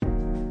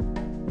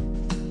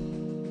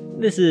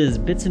This is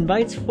Bits and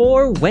Bytes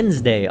for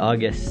Wednesday,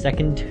 August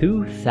 2nd,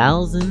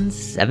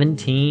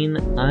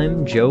 2017.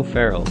 I'm Joe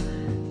Farrell.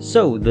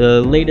 So,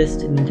 the latest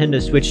Nintendo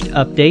Switch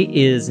update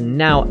is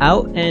now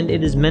out, and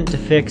it is meant to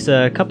fix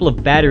a couple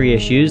of battery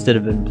issues that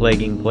have been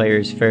plaguing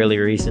players fairly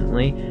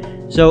recently.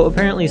 So,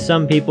 apparently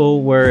some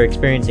people were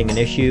experiencing an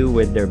issue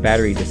with their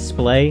battery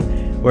display,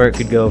 where it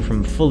could go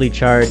from fully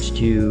charged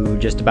to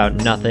just about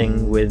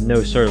nothing with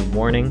no sort of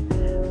warning.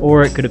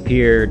 Or it could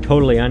appear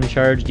totally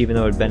uncharged even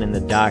though it had been in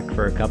the dock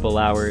for a couple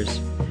hours.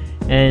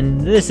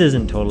 And this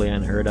isn't totally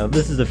unheard of.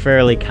 This is a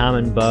fairly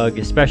common bug,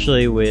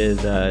 especially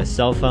with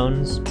cell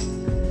phones.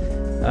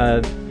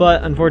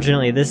 But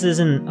unfortunately, this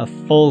isn't a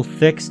full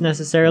fix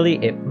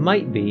necessarily. It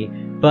might be,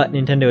 but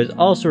Nintendo has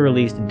also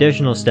released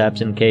additional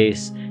steps in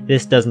case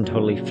this doesn't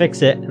totally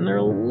fix it, and they're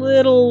a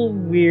little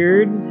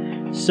weird.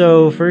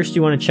 So first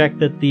you want to check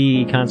that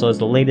the console has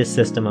the latest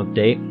system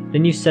update.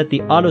 Then you set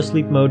the auto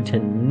sleep mode to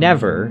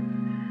never.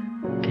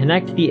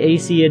 Connect the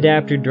AC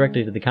adapter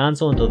directly to the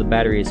console until the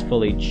battery is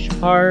fully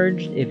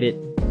charged. If it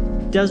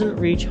doesn't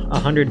reach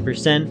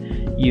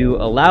 100%, you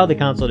allow the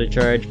console to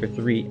charge for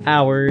 3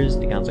 hours.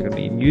 The console can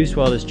be in use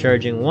while it is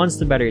charging. Once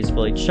the battery is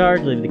fully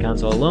charged, leave the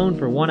console alone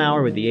for 1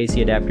 hour with the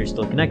AC adapter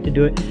still connected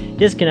to it.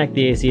 Disconnect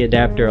the AC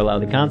adapter, allow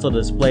the console to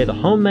display the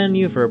home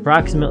menu for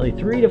approximately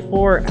 3 to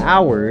 4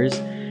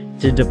 hours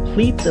to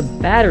deplete the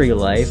battery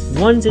life.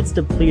 Once it's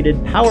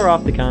depleted, power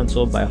off the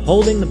console by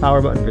holding the power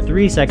button for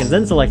 3 seconds,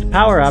 then select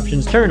power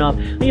options, turn off,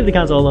 leave the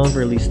console alone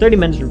for at least 30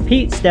 minutes,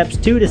 repeat steps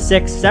 2 to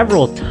 6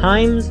 several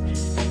times.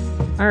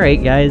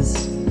 Alright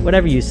guys,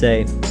 whatever you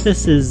say.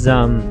 This is,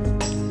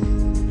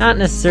 not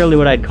necessarily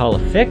what I'd call a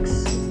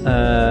fix,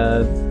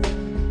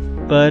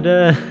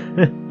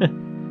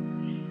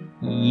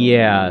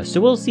 yeah, so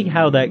we'll see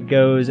how that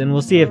goes, and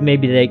we'll see if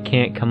maybe they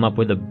can't come up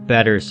with a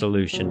better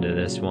solution to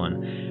this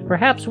one.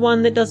 Perhaps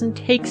one that doesn't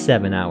take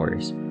 7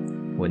 hours.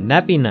 Wouldn't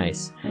that be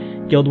nice?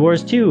 Guild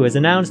Wars 2 has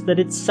announced that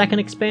its second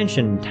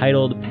expansion,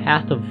 titled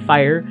Path of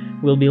Fire,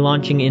 will be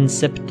launching in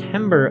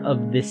September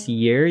of this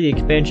year. The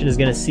expansion is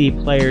going to see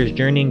players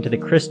journeying to the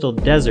Crystal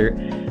Desert,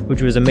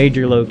 which was a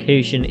major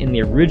location in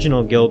the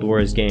original Guild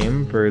Wars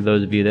game, for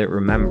those of you that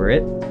remember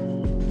it.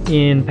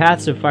 In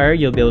Paths of Fire,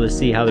 you'll be able to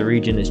see how the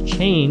region has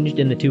changed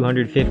in the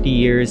 250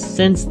 years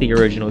since the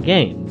original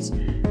games.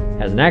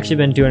 Hasn't actually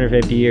been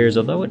 250 years,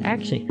 although it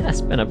actually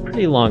has been a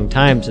pretty long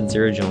time since the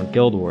original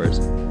Guild Wars.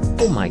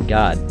 Oh my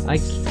god, I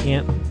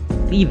can't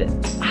believe it.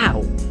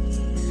 Wow!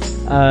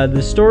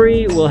 The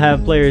story will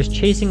have players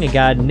chasing a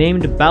god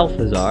named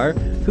Balthazar,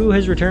 who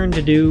has returned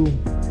to do,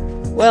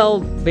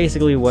 well,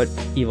 basically what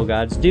evil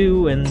gods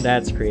do, and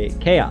that's create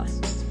chaos.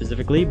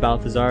 Specifically,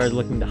 Balthazar is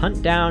looking to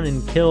hunt down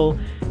and kill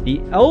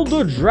the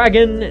Elder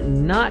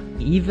Dragon. Not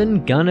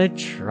even gonna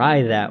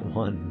try that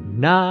one.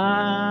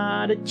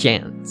 Not a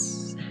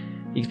chance.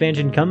 The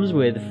expansion comes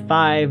with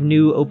 5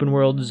 new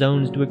open-world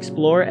zones to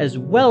explore, as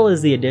well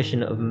as the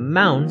addition of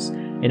mounts,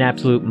 an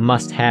absolute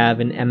must-have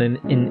in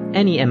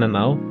any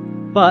MMO.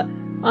 But,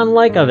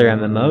 unlike other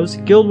MMOs,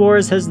 Guild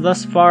Wars has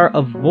thus far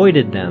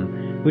avoided them,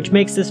 which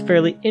makes this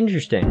fairly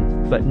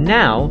interesting. But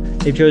now,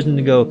 they've chosen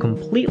to go a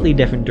completely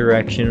different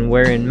direction,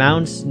 wherein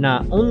mounts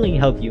not only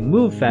help you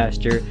move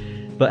faster,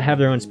 but have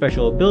their own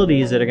special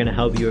abilities that are going to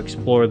help you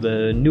explore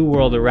the new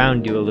world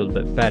around you a little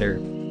bit better.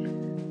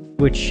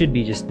 Which should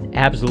be just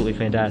absolutely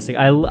fantastic.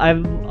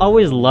 I've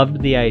always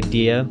loved the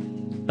idea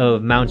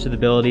of mounts with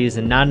abilities,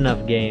 and not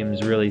enough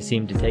games really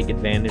seem to take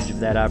advantage of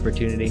that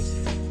opportunity.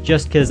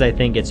 Just because I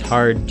think it's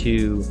hard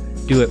to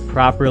do it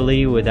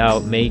properly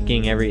without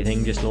making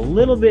everything just a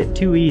little bit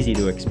too easy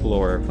to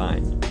explore or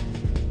find.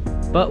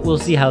 But we'll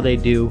see how they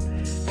do.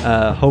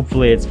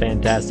 Hopefully it's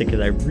fantastic,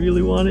 because I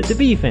really want it to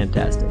be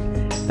fantastic.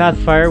 Path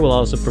of Fire will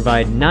also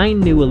provide 9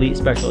 new elite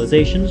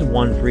specializations,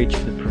 1 for each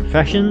of the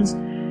professions,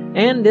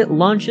 and it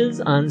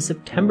launches on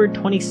September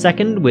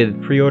 22nd with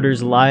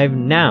pre-orders live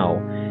now.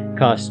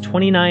 Costs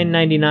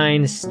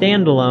 $29.99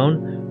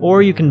 standalone,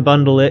 or you can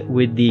bundle it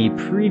with the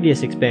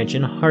previous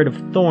expansion, Heart of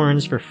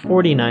Thorns, for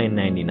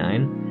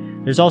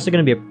 $49.99. There's also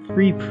going to be a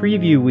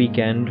pre-preview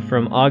weekend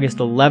from August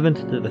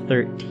 11th to the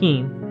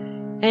 13th,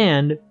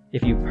 and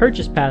if you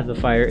purchase Path of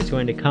Fire, it's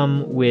going to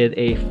come with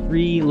a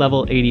free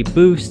level 80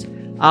 boost,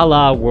 a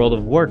la World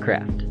of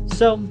Warcraft.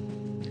 So,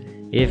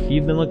 if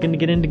you've been looking to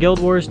get into Guild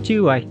Wars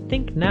 2, I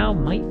think now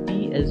might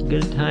be as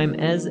good a time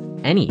as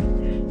any.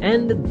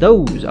 And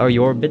those are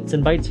your Bits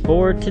and Bytes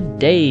for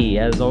today.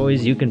 As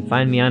always, you can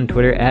find me on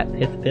Twitter at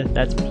PithPith,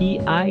 that's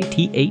PITHPIFTH.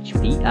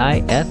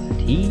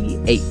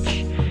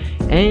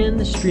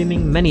 And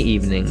streaming many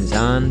evenings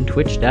on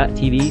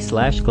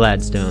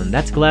twitch.tv/Gladstone.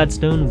 That's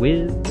Gladstone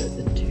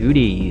with 2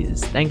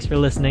 Ds. Thanks for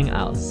listening.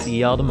 I'll see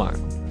y'all tomorrow.